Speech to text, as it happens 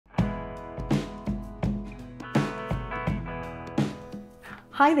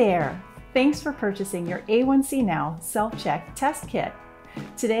Hi there! Thanks for purchasing your A1CNow Self Check test kit.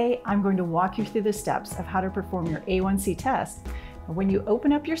 Today, I'm going to walk you through the steps of how to perform your A1C test. And when you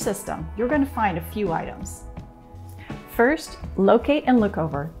open up your system, you're going to find a few items. First, locate and look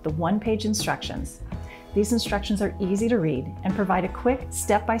over the one-page instructions. These instructions are easy to read and provide a quick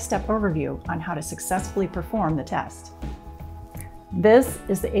step-by-step overview on how to successfully perform the test. This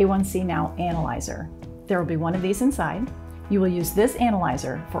is the A1CNow Analyzer. There will be one of these inside. You will use this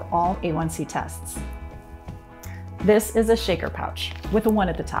analyzer for all A1C tests. This is a shaker pouch with a 1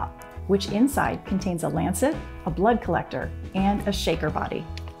 at the top, which inside contains a lancet, a blood collector, and a shaker body.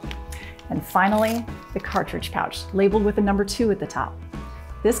 And finally, the cartridge pouch, labeled with a number 2 at the top.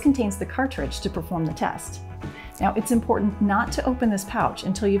 This contains the cartridge to perform the test. Now, it's important not to open this pouch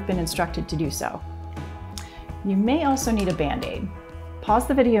until you've been instructed to do so. You may also need a Band-Aid. Pause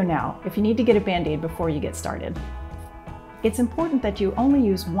the video now if you need to get a Band-Aid before you get started. It's important that you only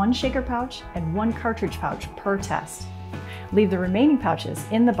use 1 shaker pouch and 1 cartridge pouch per test. Leave the remaining pouches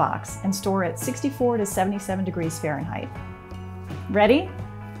in the box and store at 64 to 77 degrees Fahrenheit. Ready?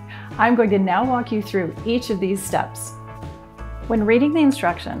 I'm going to now walk you through each of these steps. When reading the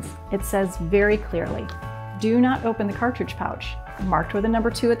instructions, it says very clearly, do not open the cartridge pouch, marked with a number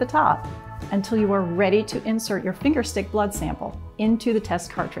 2 at the top, until you are ready to insert your fingerstick blood sample into the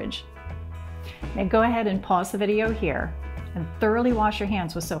test cartridge. Now go ahead and pause the video here and thoroughly wash your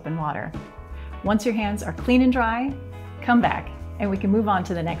hands with soap and water. Once your hands are clean and dry, come back and we can move on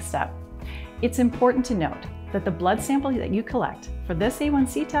to the next step. It's important to note that the blood sample that you collect for this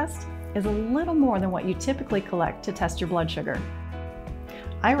A1C test is a little more than what you typically collect to test your blood sugar.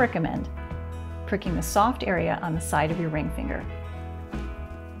 I recommend pricking the soft area on the side of your ring finger.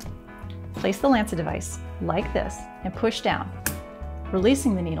 Place the lancet device like this and push down,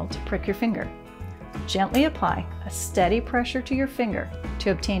 releasing the needle to prick your finger. Gently apply a steady pressure to your finger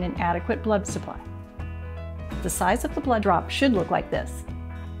to obtain an adequate blood supply. The size of the blood drop should look like this.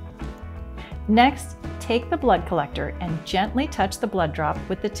 Next, take the blood collector and gently touch the blood drop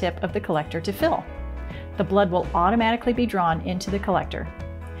with the tip of the collector to fill. The blood will automatically be drawn into the collector.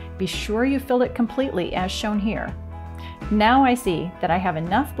 Be sure you fill it completely as shown here. Now I see that I have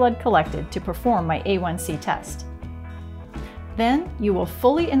enough blood collected to perform my A1C test. Then you will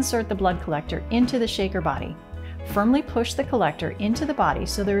fully insert the blood collector into the shaker body. Firmly push the collector into the body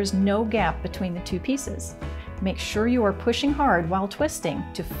so there is no gap between the 2 pieces. Make sure you are pushing hard while twisting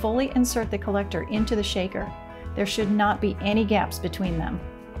to fully insert the collector into the shaker. There should not be any gaps between them.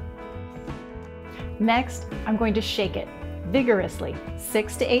 Next, I'm going to shake it vigorously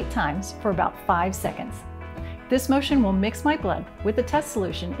 6 to 8 times for about 5 seconds. This motion will mix my blood with the test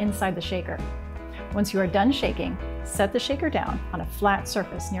solution inside the shaker. Once you are done shaking, set the shaker down on a flat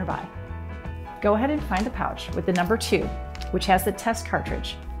surface nearby. Go ahead and find the pouch with the number 2, which has the test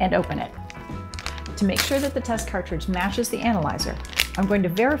cartridge, and open it. To make sure that the test cartridge matches the analyzer, I'm going to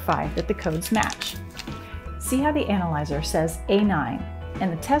verify that the codes match. See how the analyzer says A9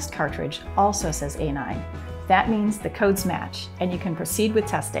 and the test cartridge also says A9. That means the codes match and you can proceed with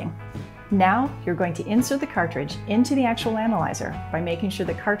testing. Now you're going to insert the cartridge into the actual analyzer by making sure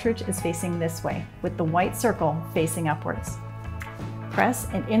the cartridge is facing this way with the white circle facing upwards. Press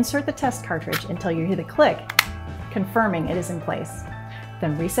and insert the test cartridge until you hear the click, confirming it is in place.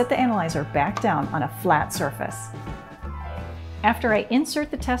 Then reset the analyzer back down on a flat surface. After I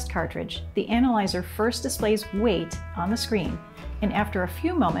insert the test cartridge, the analyzer first displays weight on the screen, and after a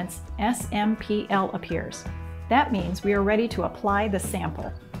few moments, SMPL appears. That means we are ready to apply the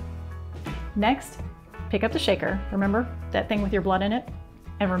sample. Next, pick up the shaker, remember that thing with your blood in it,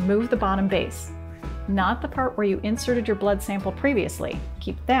 and remove the bottom base. Not the part where you inserted your blood sample previously.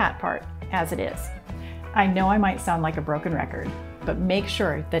 Keep that part as it is. I know I might sound like a broken record, but make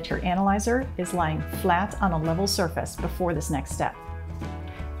sure that your analyzer is lying flat on a level surface before this next step.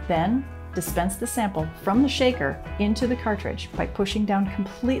 Then, dispense the sample from the shaker into the cartridge by pushing down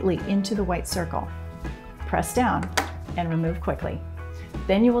completely into the white circle. Press down and remove quickly.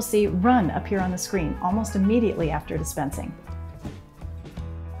 Then you will see Run appear on the screen almost immediately after dispensing.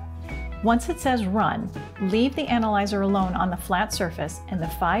 Once it says Run, leave the analyzer alone on the flat surface and the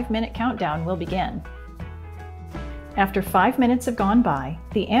 5-minute countdown will begin. After 5 minutes have gone by,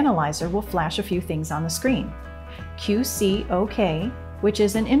 the analyzer will flash a few things on the screen. QCOK, which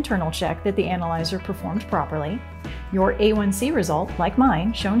is an internal check that the analyzer performed properly, your A1C result, like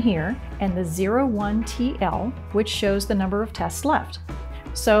mine, shown here, and the 01TL, which shows the number of tests left.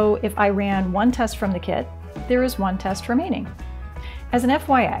 So if I ran 1 test from the kit, there is 1 test remaining. As an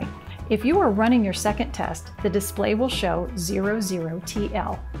FYI, if you are running your second test, the display will show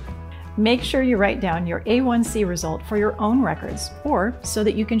 00TL. Make sure you write down your A1C result for your own records, or so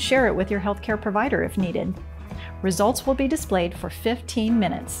that you can share it with your healthcare provider if needed. Results will be displayed for 15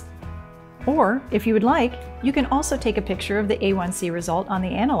 minutes. Or, if you would like, you can also take a picture of the A1C result on the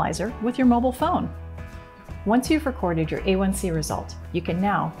analyzer with your mobile phone. Once you've recorded your A1C result, you can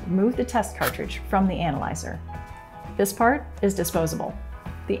now remove the test cartridge from the analyzer. This part is disposable.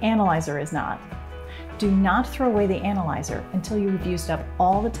 The analyzer is not. Do not throw away the analyzer until you've used up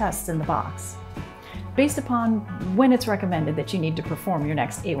all the tests in the box, based upon when it's recommended that you need to perform your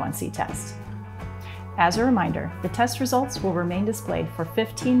next A1C test. As a reminder, the test results will remain displayed for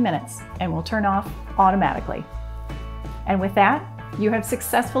 15 minutes and will turn off automatically. And with that, you have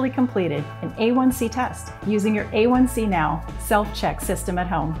successfully completed an A1C test using your A1CNow Self Check system at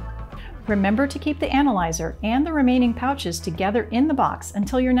home. Remember to keep the analyzer and the remaining pouches together in the box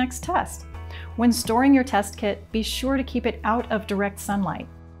until your next test. When storing your test kit, be sure to keep it out of direct sunlight.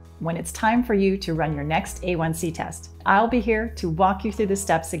 When it's time for you to run your next A1C test, I'll be here to walk you through the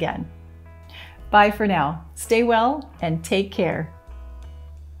steps again. Bye for now. Stay well and take care.